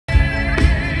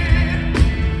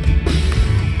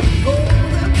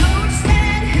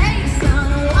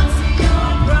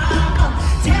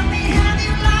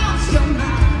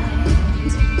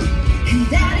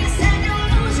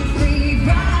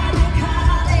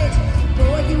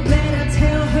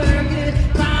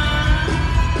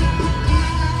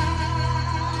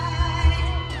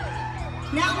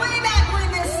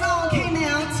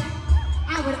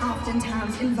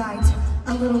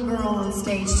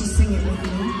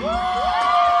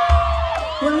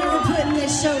When we were putting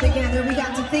this show together, we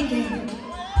got to thinking,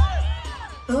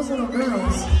 those little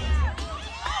girls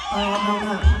are all grown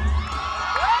up.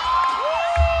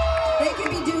 They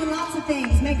could be doing lots of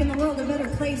things, making the world a better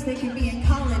place. They could be in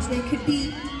college. They could be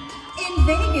in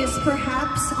Vegas,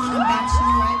 perhaps, on a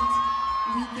bachelorette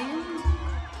weekend.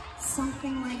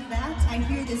 Something like that. I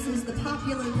hear this is the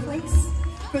popular place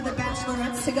for the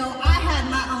bachelorettes to go. I had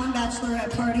my own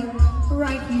bachelorette party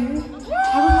right here.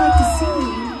 I would like to see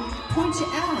you, point you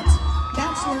out.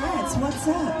 Bachelorettes, what's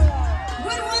up?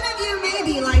 Would one of you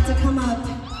maybe like to come up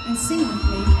and sing with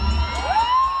me?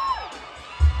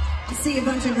 I see a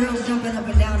bunch of girls jumping up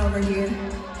and down over here.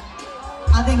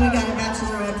 I think we got a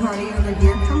bachelorette party over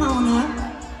here. Come on up.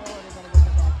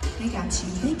 They got you,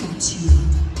 they got you.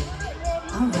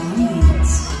 All right.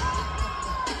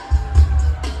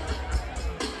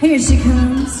 Here she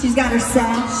comes. She's got her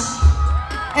sash.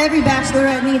 Every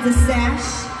bachelorette needs a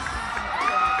sash.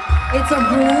 It's a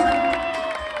rule.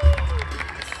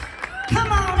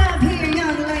 Come on up here,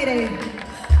 young lady.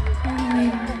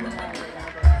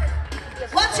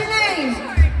 What's your name?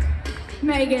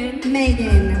 Megan.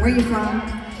 Megan. Where you from?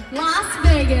 Las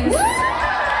Vegas. Woo!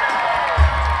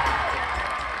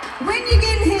 When you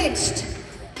getting hitched?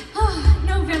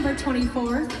 November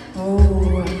 24th.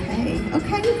 Oh, okay.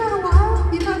 Okay, you got a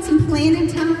while. You got some planning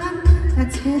time.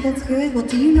 That's good, that's good. Well,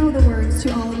 do you know the words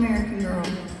to All American Girl?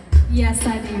 Yes,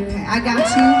 I do. Okay, I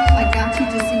got you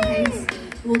just in case.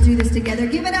 We'll do this together.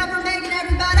 Give it up for Megan,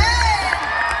 everybody!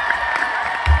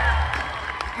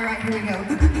 All right, here we go.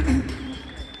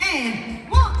 And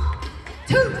 1,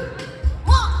 2,